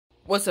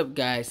What's up,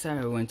 guys?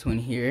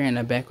 Sorry120 here, and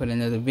I'm back with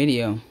another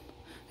video,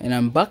 an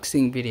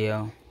unboxing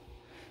video.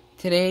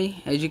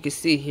 Today, as you can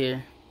see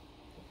here,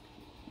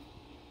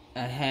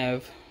 I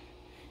have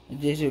a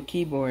digital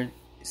keyboard,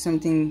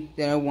 something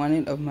that I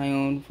wanted of my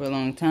own for a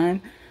long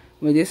time.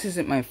 But this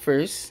isn't my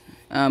first.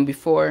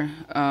 Before,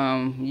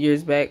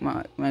 years back,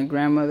 my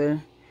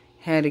grandmother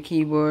had a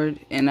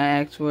keyboard, and I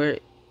asked for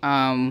it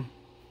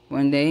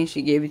one day.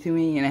 She gave it to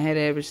me, and I had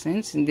it ever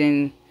since. And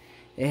then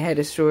it had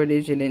a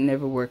shortage, and it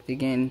never worked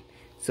again.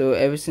 So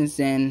ever since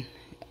then,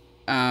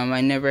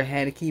 I never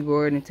had a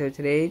keyboard until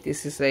today.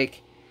 This is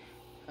like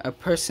a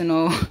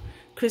personal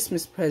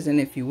Christmas present,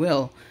 if you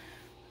will.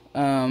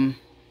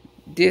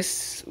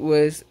 This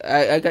was,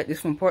 I got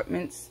this from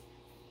Portman's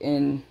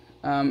in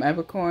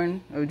Abercorn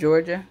of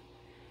Georgia,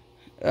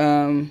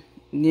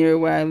 near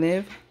where I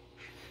live.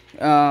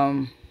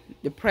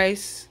 The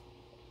price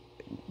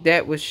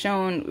that was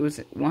shown was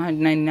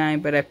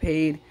 $199, but I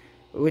paid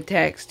with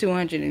tax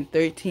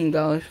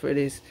 $213 for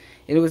this.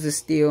 It was a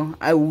steal.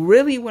 I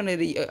really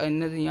wanted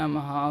another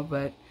Yamaha,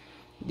 but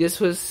this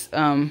was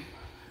a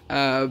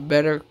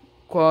better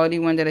quality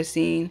one that I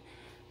seen.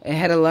 It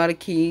had a lot of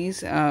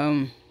keys.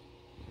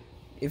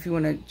 If you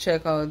want to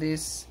check all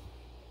this,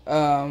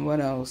 what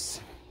else?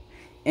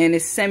 And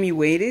it's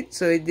semi-weighted,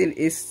 so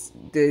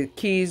the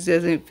keys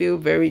doesn't feel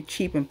very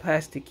cheap and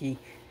plasticky.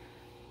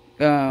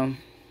 I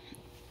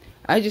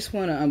just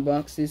want to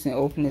unbox this and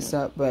open this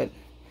up, but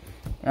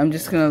I'm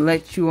just gonna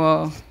let you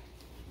all,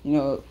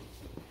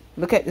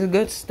 look at the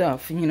good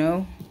stuff,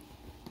 I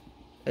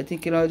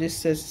think it all just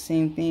says the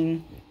same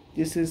thing.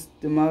 This is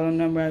the model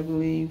number, I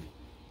believe.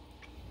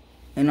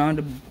 And on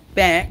the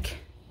back,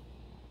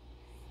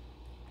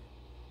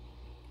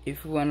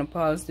 if you want to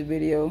pause the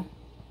video,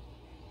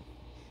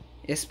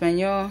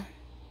 Espanol,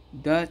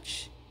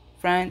 Dutch,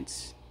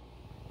 France,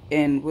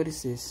 and what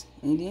is this?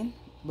 Indian?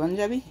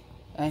 Punjabi?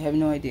 I have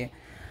no idea.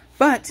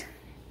 But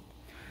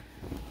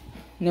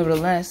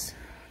nevertheless,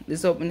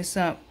 let's open this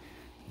up.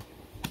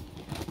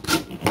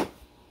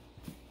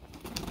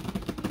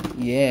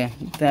 Yeah,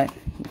 that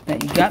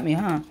you got me,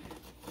 huh?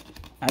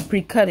 I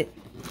pre-cut it.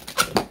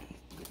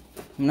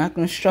 I'm not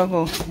gonna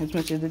struggle as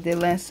much as I did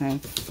last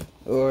time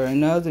or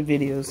in other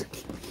videos.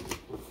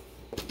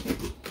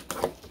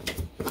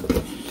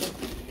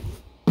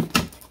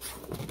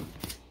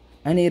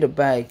 I need to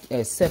buy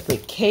a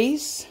separate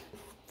case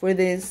for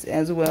this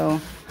as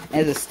well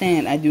as a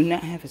stand. I do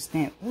not have a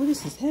stand. Oh,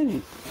 this is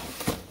heavy.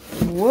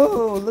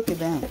 Whoa, look at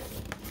that.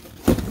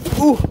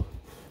 Ooh.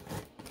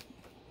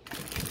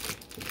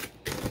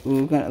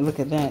 Ooh, gotta look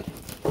at that.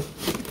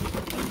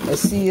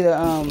 Let's see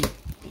the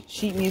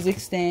sheet music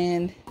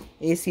stand,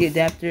 AC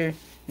adapter,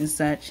 and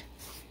such.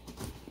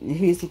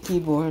 Here's the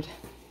keyboard.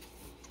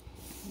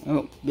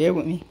 Oh, bear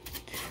with me.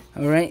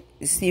 Alright,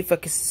 let's see if I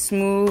can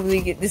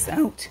smoothly get this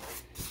out.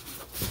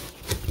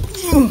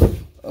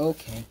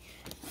 Okay.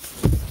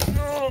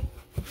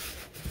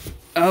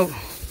 Oh.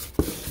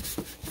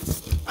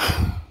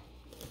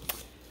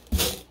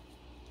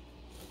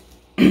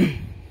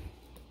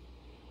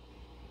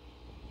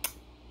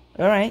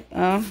 Alright,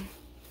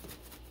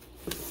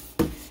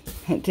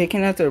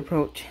 taking another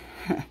approach.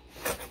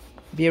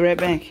 Be right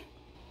back.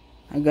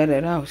 I got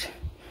it out.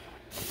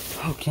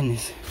 Oh,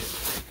 goodness.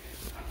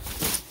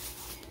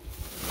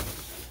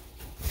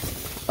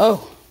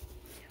 Oh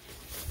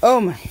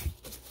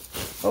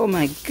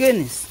my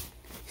goodness.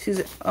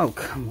 Oh,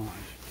 come on.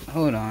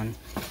 Hold on.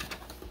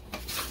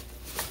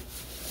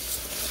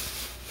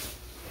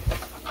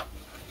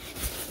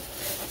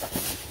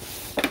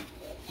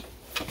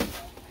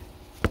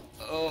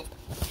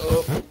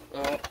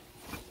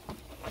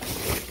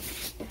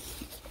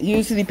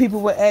 Usually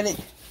people will edit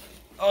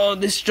all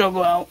this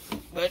struggle out,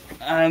 but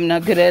I'm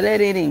not good at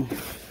editing.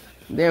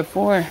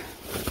 Therefore,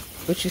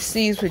 what you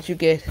see is what you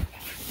get.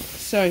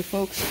 Sorry,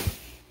 folks.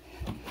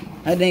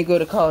 I didn't go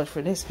to college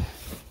for this.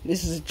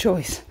 This is a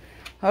choice.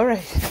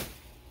 Alright.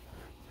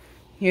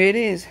 Here it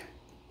is.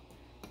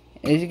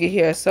 As you can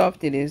hear how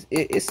soft it is.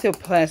 It's still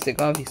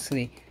plastic,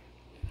 obviously.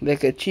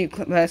 Like a cheap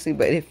plastic,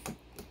 but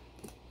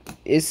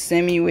it's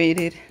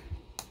semi-weighted.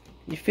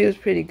 It feels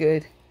pretty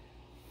good.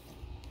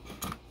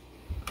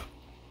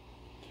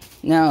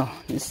 Now,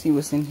 let's see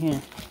what's in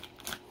here.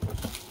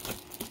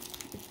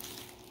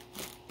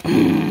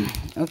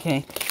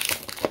 Okay.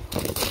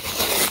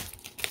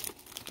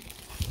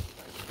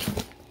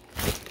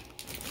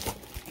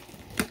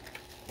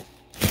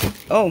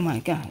 Oh my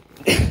God.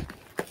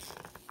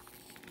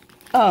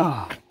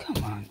 Oh,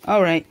 come on.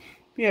 Alright.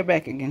 Be right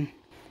back again.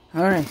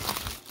 Alright.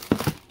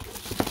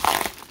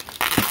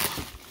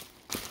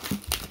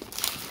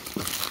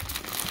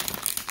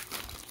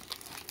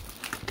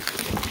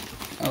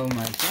 Oh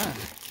my God.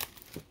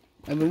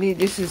 I believe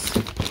this is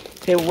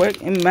their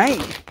work. It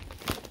might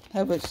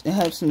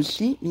have some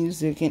sheet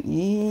music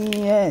and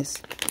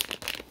yes.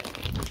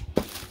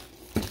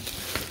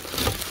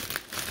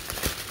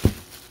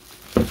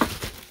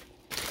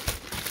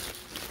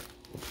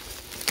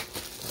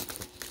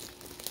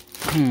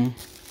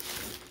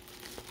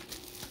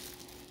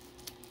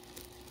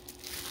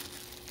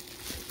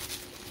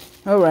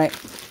 Alright.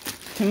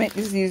 to make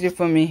this easier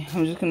for me,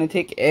 I'm just going to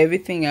take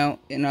everything out,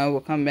 and I will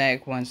come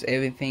back once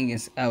everything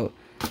is out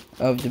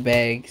of the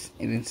bags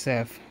and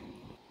stuff.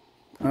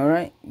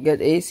 Alright, got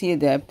the AC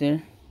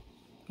adapter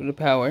for the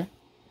power.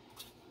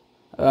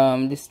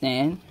 The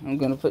stand, I'm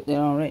going to put that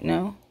on right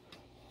now.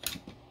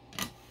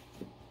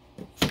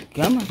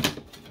 Come on.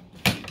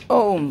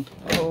 Oh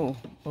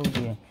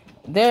dear.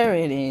 There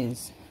it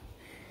is.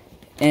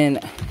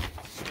 And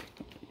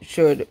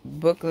show the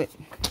booklet.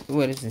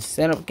 What is this?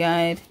 Setup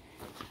guide.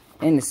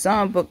 And the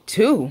songbook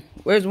too.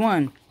 Where's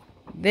one?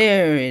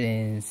 There it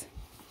is.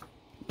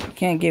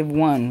 Can't give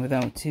one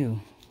without two.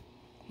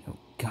 Oh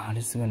God,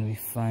 this is gonna be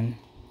fun.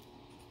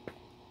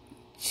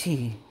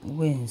 Gee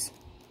whiz.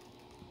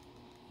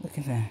 Look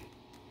at that.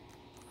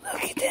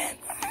 Look at that.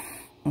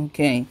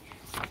 Okay.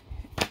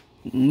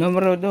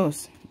 Numero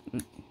dos.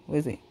 What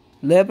is it?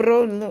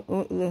 Lebro.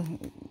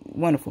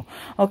 Wonderful.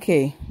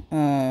 Okay.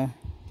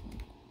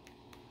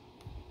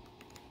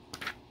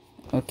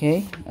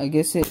 Okay. I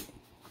guess it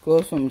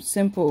goes from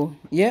simple.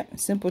 Yep.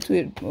 Simple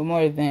to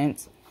more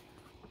advanced.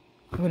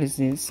 What is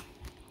this?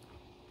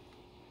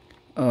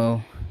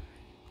 Oh.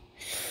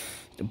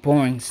 The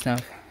boring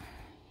stuff.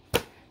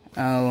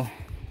 I'll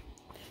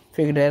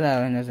figure that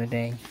out another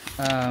day.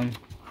 Oh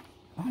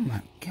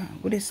my God.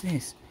 What is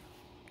this?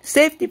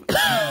 Safety.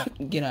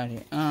 Get out of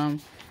here.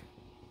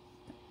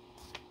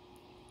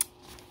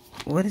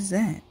 What is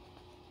that?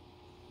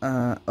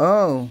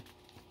 Oh.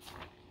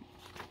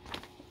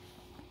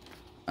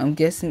 I'm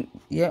guessing,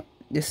 yep,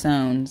 the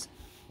sounds.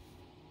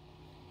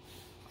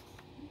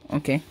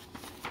 Okay.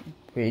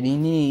 Pretty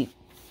neat.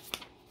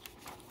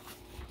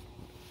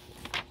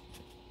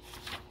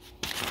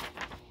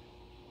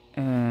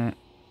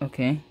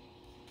 Okay.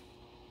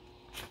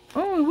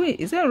 Oh, wait,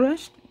 is that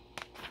rushed?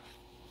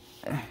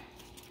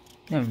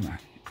 Never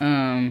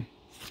mind.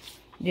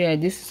 Yeah,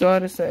 this is all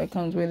the stuff that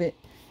comes with it.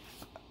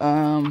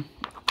 I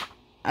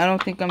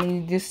don't think I'm gonna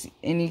need this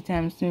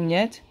anytime soon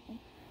yet.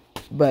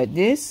 But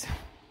this,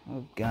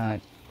 oh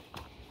God.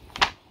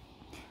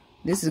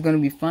 This is gonna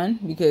be fun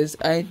because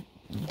I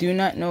do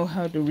not know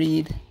how to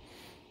read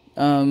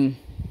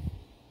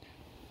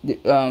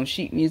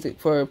sheet music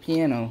for a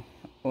piano.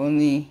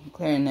 Only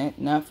clarinet,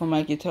 not for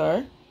my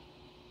guitar.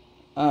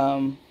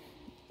 And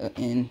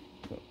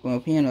well,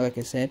 piano, like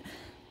I said.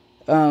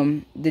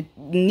 The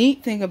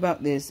neat thing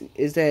about this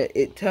is that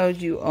it tells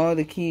you all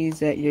the keys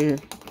that you're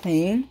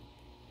playing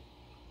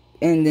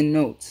and the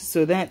notes,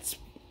 so that's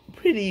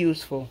pretty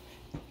useful.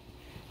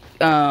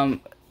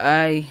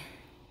 I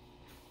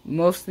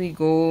mostly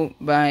go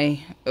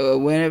by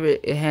whenever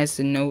it has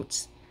the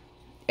notes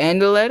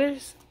and the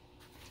letters,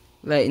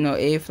 like, you know,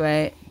 A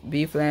flat,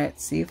 B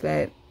flat, C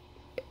flat,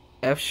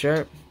 F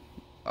sharp,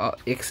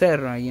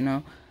 etc., you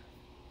know.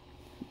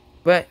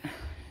 But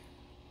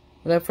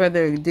without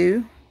further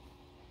ado,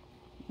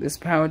 let's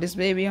power this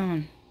baby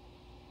on.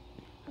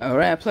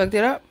 Alright, I plugged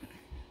it up.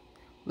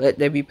 Let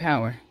there be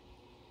power.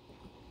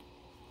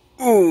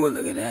 Oh,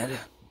 look at that.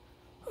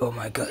 Oh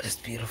my God, it's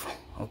beautiful.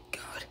 Oh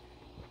God.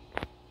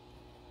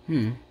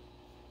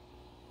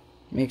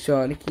 Make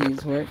sure all the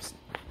keys works.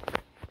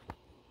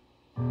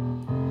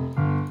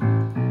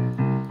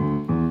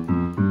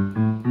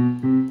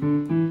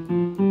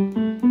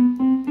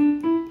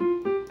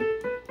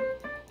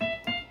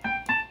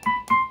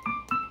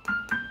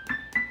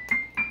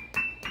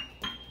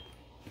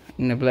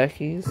 And the black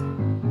keys.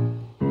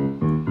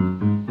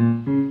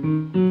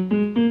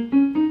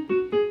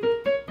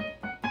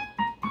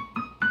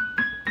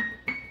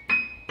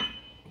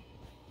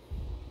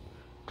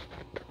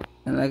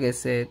 And like I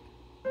said,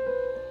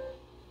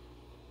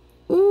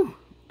 ooh,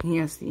 can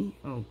you see?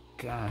 Oh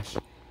gosh.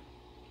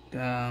 Too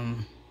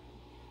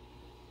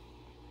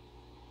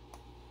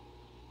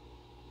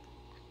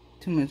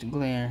much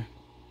glare.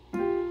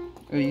 Oh,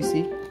 you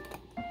see?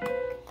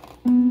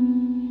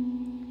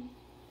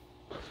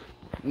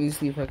 Let me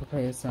see if I can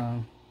play a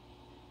song.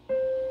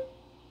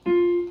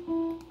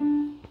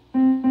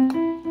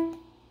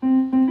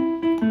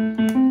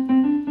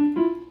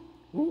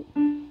 Ooh.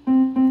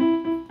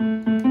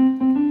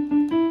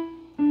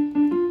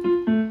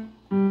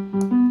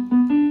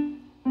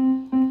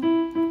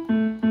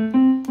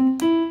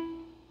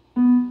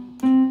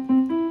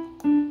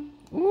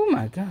 Oh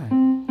my God.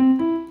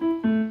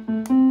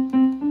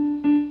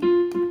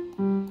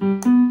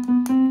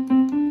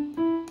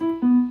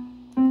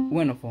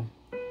 Wonderful.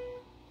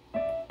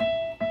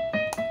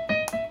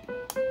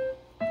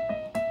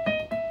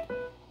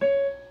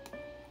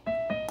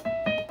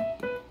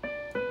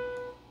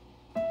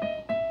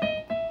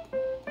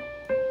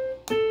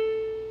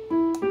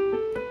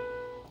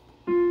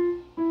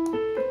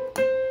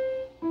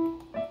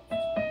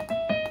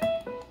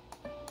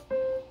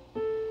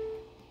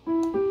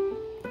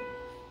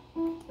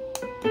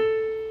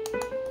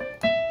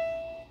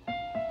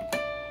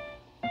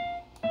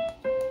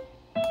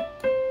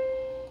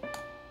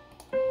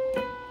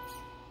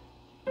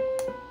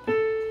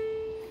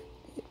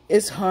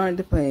 It's hard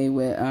to play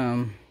with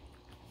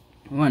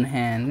one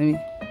hand. Let me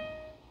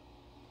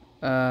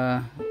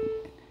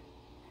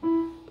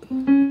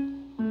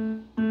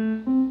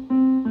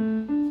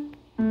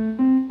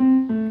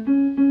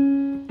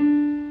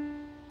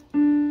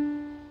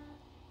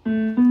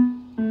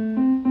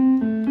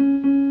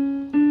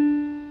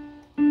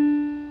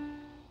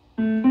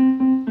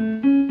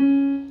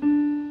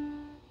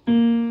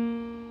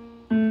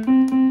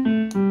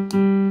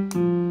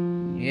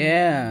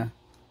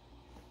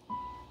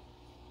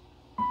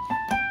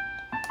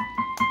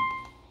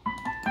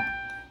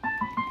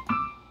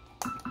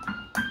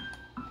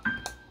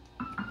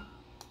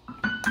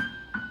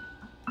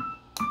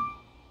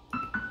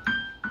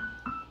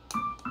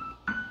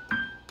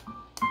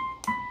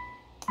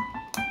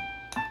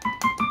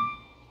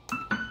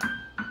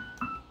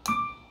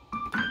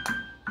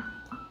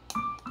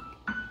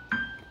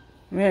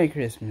Merry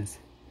Christmas.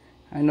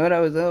 I know that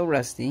was a little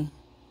rusty.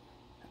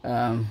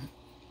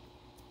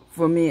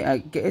 For me, I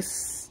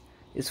guess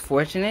it's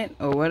fortunate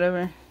or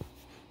whatever.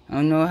 I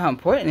don't know how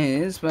important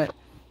it is, but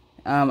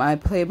I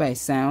play by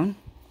sound.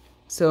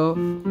 So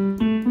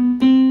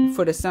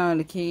for the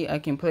sound of the key, I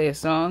can play a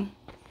song.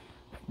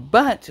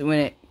 But when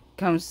it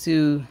comes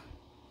to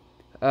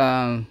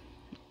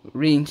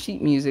reading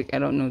sheet music, I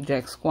don't know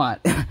jack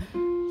squat.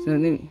 So let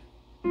me.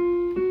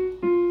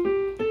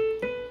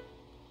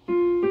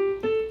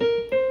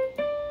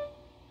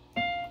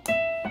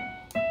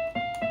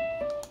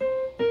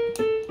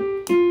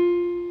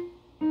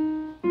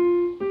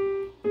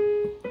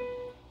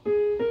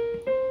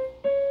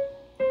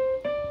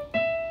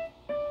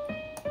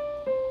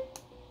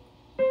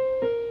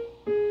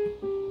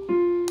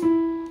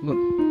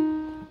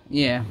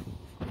 Yeah,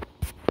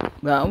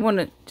 but I want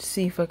to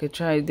see if I could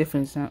try a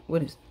different sound.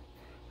 What is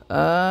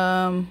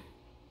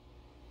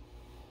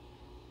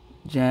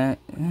jack?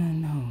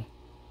 No,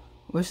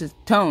 what's the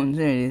tones?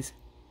 There it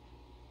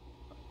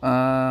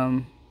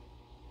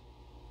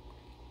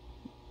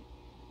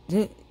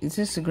is. Is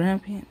this a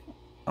grand piano?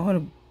 I want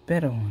a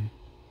better one.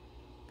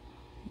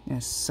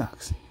 That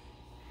sucks.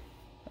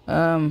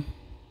 001.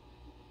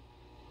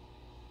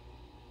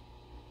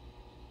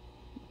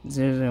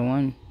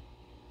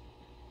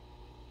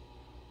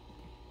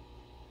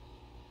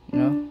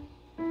 No.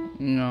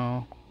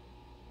 No.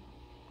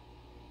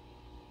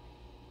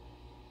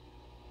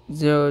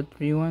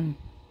 031.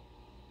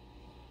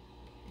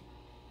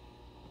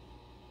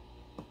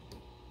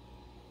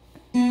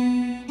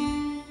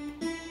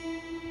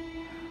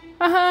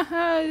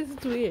 Haha, this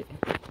is weird.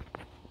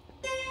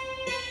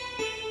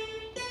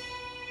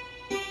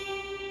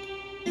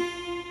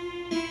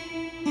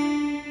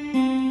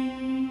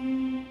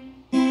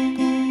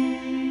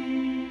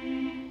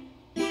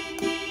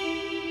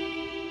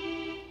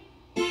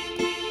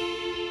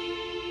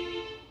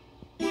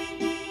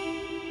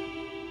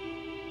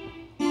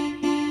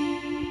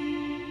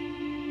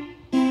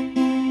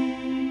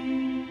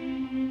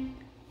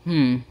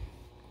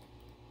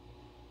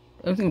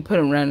 I think put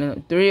them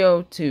around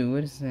 302.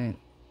 What is that?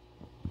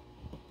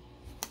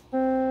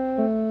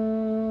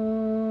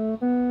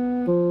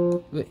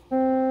 Wait.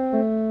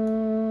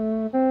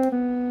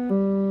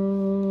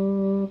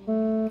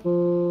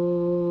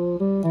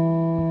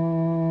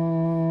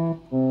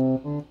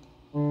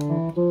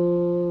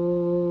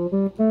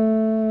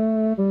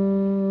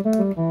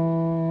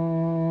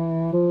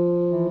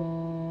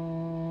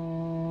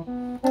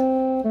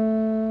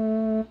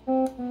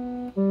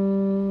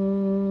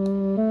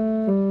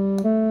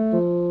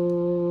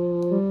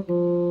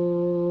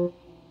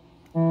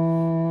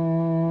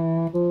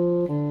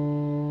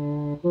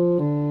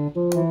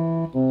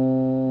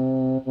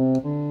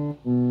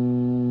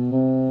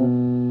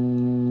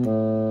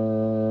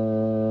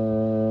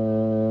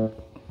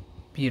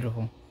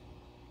 Beautiful.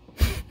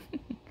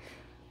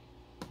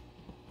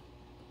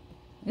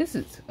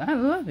 I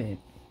love it.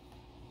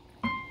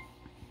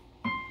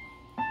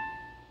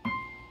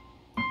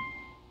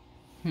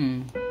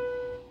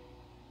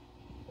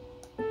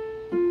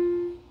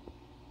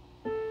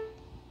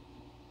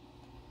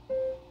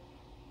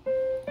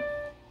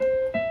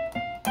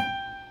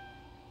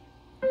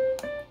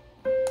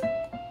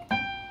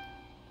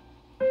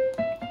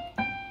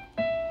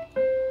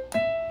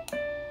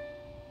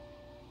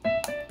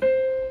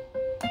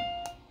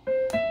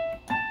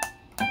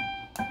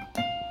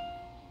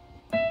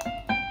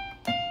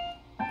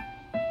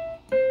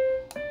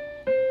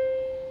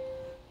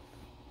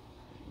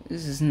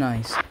 This is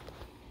nice.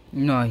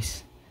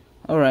 Nice.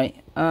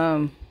 Alright,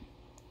 oh,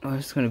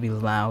 it's gonna be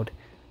loud.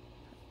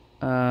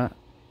 I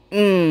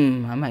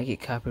might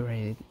get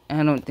copyrighted.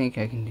 I don't think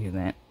I can do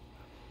that.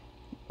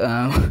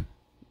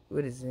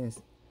 What is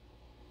this?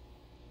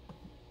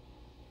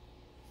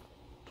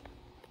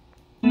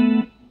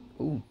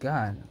 Oh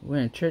God, we're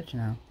in church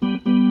now.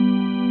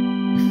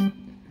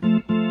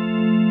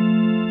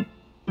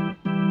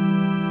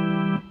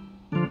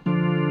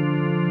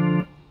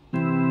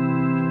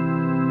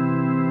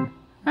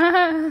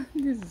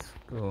 This is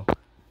cool.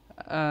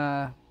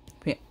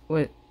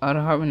 What?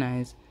 Auto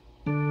harmonize.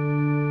 Oh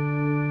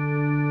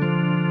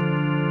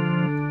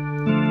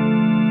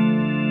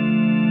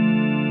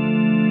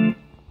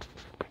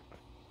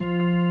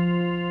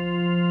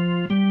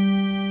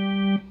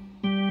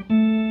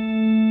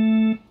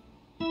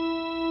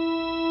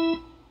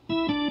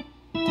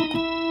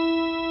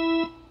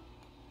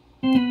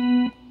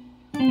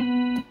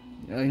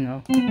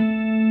no.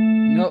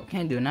 Nope,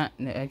 can't do it.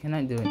 I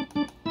cannot do it.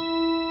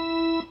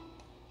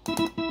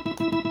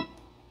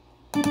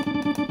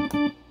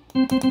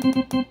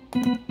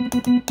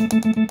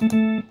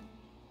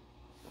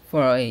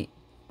 408.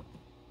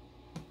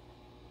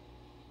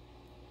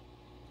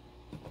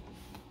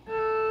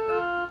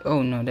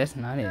 Oh no, that's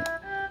not it.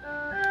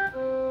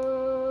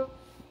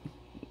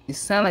 It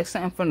sounds like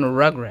something from the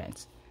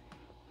Rugrats.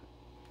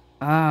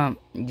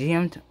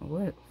 GM,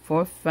 what?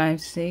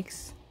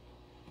 456.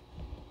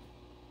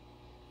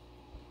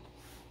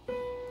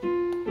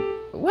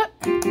 What?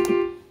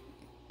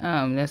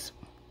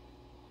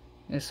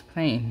 That's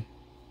plain.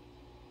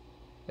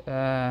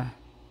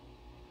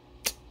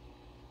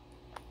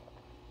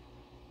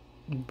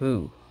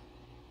 Boo.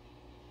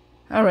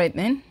 Alright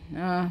then.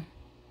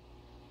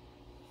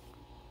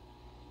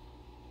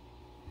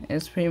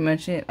 That's pretty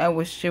much it. I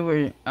wish there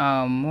were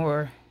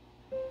more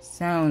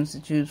sounds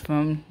to choose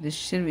from. This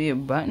should be a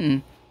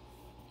button.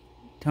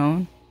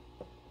 Tone.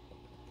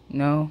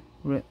 No.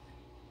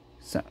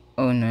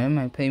 Oh no, it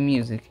might play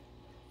music.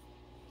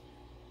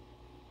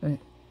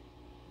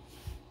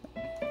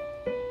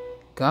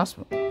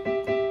 Gospel.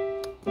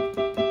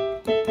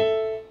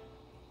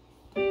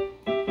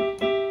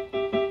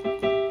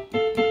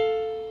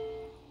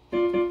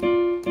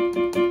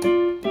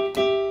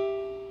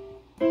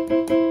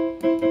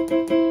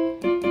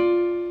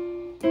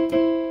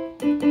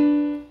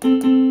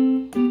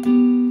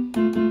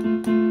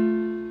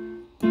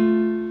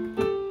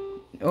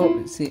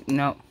 Oh, see,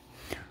 no.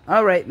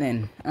 All right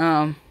then.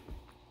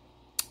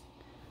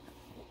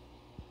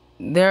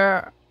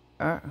 There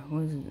are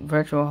what is it?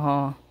 Virtual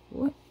hall.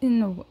 What in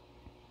the?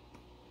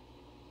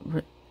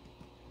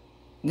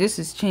 This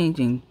is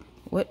changing.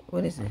 What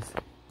is this?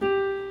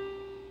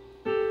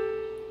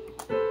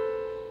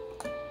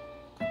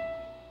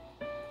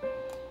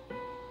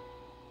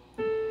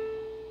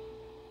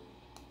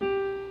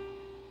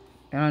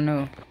 I don't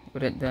know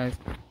what it does.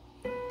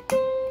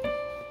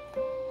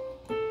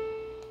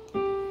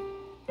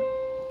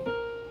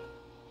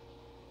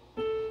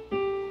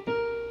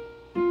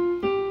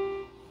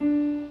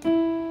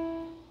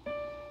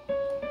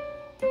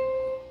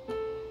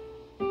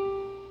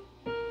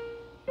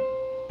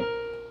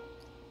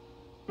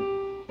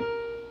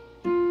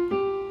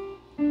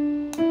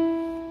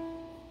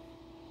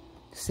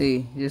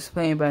 See, just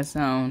playing by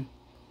sound.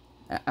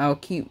 I'll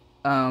keep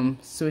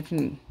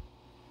switching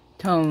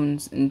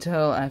tones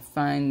until I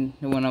find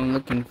the one I'm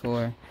looking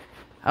for.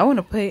 I want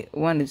to play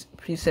one of these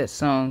preset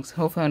songs.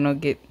 Hopefully I don't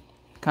get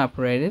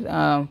copyrighted.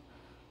 What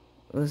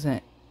was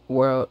that?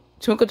 World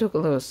Twinkle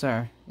Twinkle Little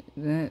Star.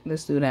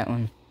 Let's do that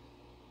one.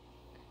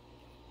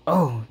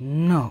 Oh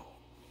no.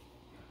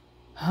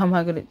 How am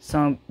I gonna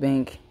song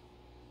bank?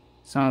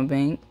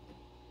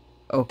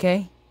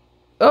 Okay.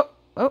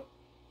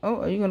 Oh,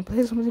 are you gonna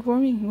play something for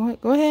me?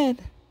 Go ahead.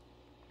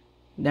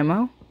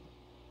 Demo?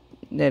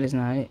 That is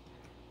not it.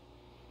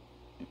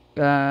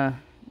 00.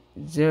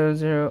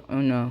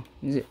 Oh no.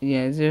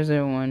 Yeah,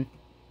 001.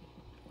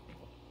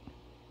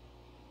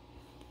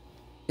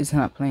 It's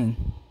not playing.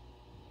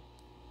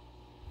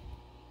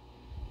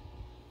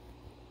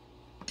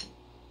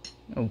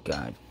 Oh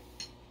God.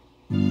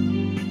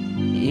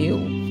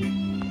 Ew.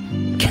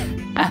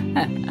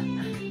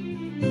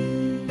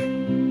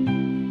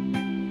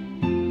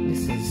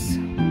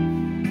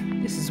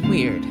 This is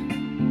weird.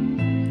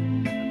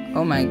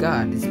 Oh my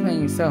God, it's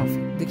playing itself.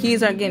 The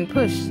keys aren't getting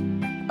pushed.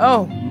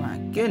 Oh my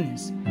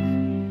goodness.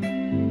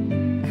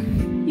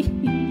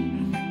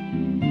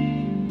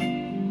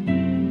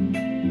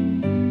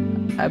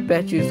 I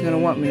bet you it's gonna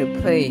want me to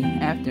play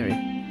after it.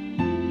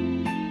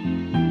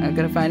 I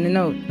gotta find the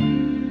note.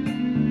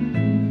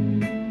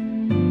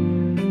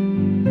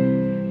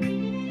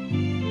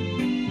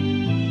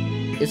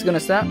 It's gonna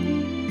stop.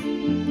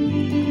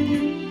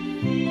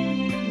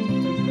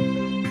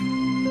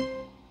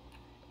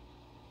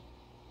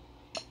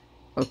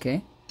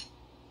 Okay.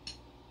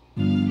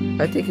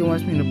 I think it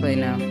wants me to play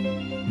now.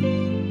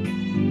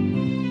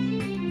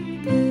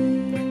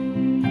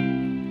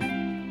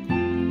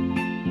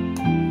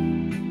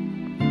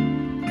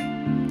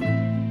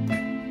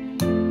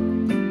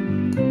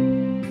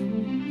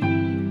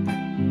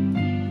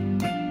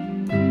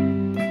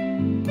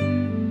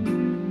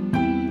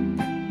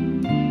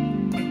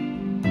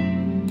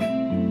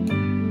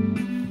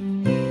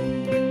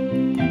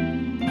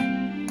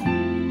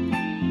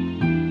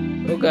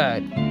 Oh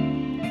God.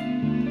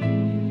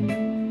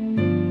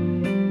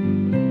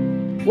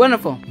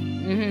 Wonderful.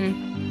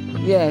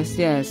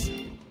 Yes.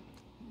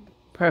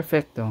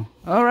 Perfecto.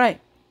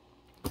 Alright.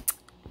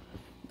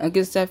 I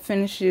guess that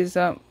finishes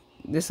up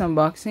this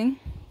unboxing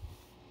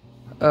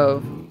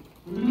of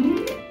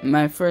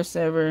my first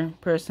ever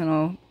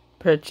personally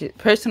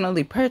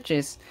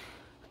purchased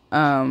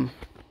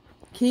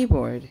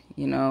keyboard,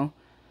 you know.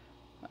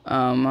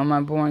 On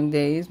my boring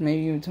days,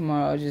 maybe even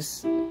tomorrow I'll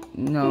just,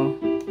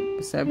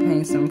 start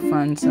playing some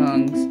fun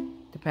songs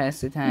to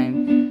pass the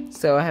time.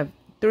 So I have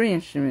 3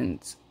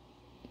 instruments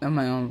on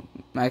my own.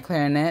 My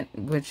clarinet,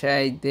 which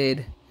I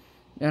did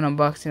an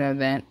unboxing of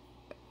that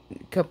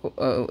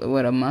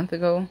a month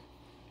ago.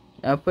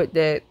 I'll put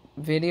that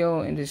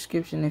video in the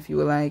description if you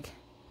would like.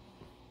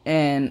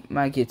 And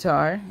my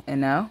guitar,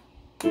 and now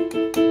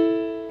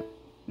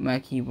my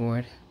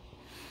keyboard.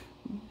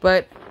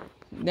 But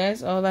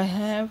that's all I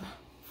have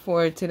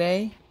for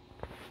today.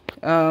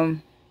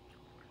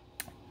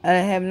 I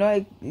have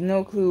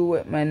no clue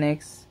what my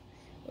next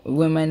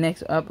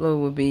upload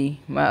will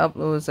be. My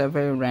uploads are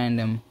very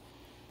random.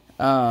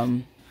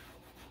 I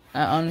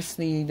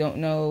honestly don't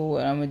know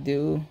what I'm gonna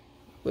do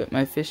with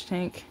my fish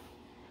tank.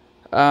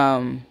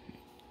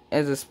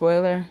 As a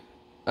spoiler,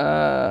 2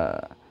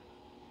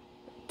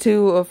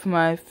 of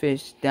my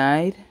fish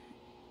died.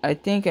 I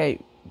think I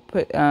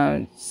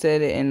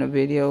said it in a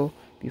video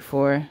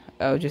before.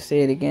 I'll just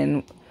say it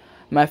again.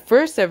 My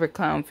first ever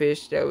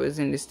clownfish that was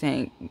in this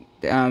tank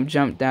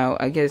jumped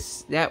out. I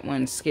guess that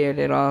one scared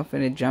it off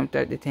and it jumped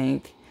out the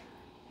tank.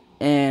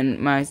 And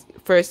my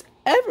first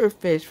ever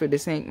fish for the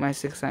tank, my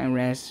 6-line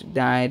wrasse,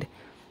 died.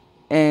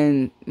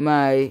 And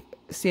my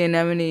sea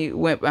anemone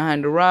went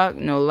behind the rock,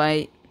 no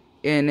light,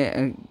 and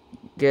I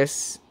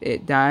guess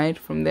it died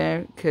from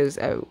there because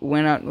I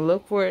went out to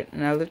look for it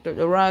and I looked up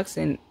the rocks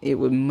and it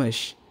would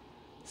mush.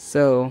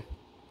 So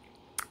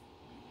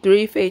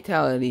 3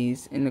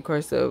 fatalities in the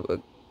course of a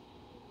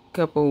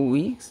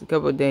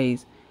couple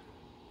days.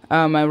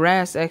 My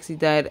wrasse actually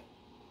died.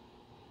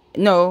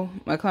 No,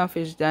 my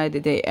clownfish died the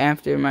day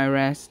after my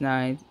wrasse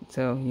died.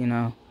 So, you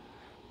know.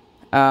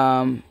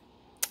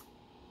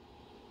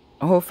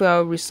 Hopefully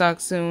I'll restock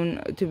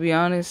soon. To be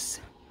honest,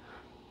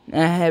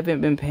 I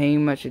haven't been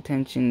paying much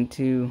attention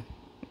to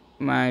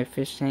my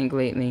fish tank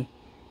lately.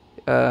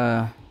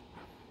 I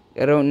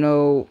don't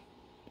know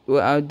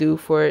what I'll do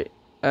for it,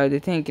 the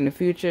tank in the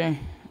future.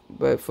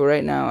 But for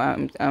right now,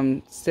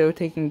 I'm still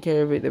taking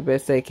care of it the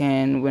best I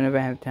can whenever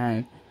I have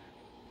time.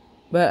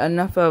 But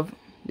enough of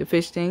the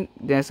fish tank.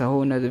 That's a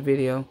whole nother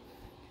video.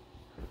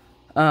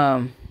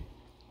 But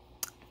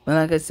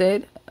like I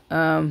said,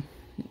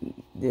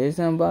 there's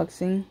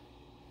unboxing.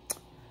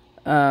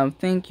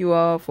 Thank you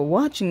all for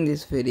watching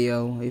this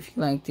video. If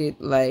you liked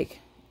it, like,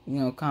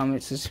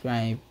 comment,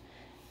 subscribe.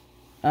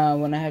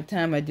 When I have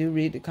time, I do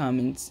read the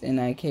comments,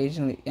 and I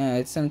occasionally,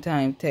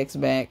 sometimes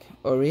text back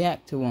or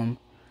react to them.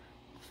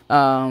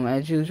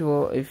 As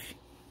usual, if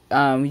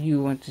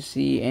you want to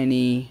see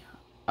any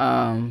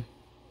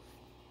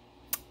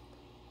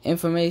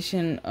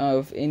information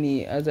of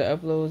any other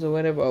uploads or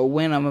whatever, or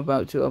when I'm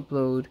about to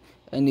upload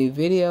a new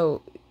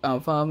video,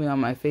 follow me on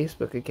my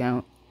Facebook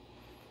account.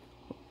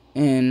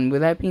 And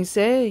with that being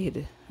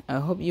said, I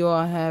hope you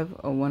all have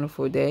a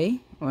wonderful day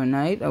or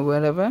night or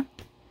whatever.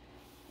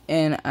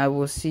 And I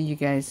will see you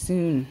guys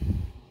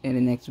soon in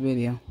the next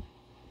video.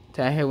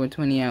 Ty Hair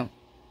 120 out.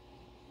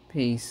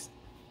 Peace.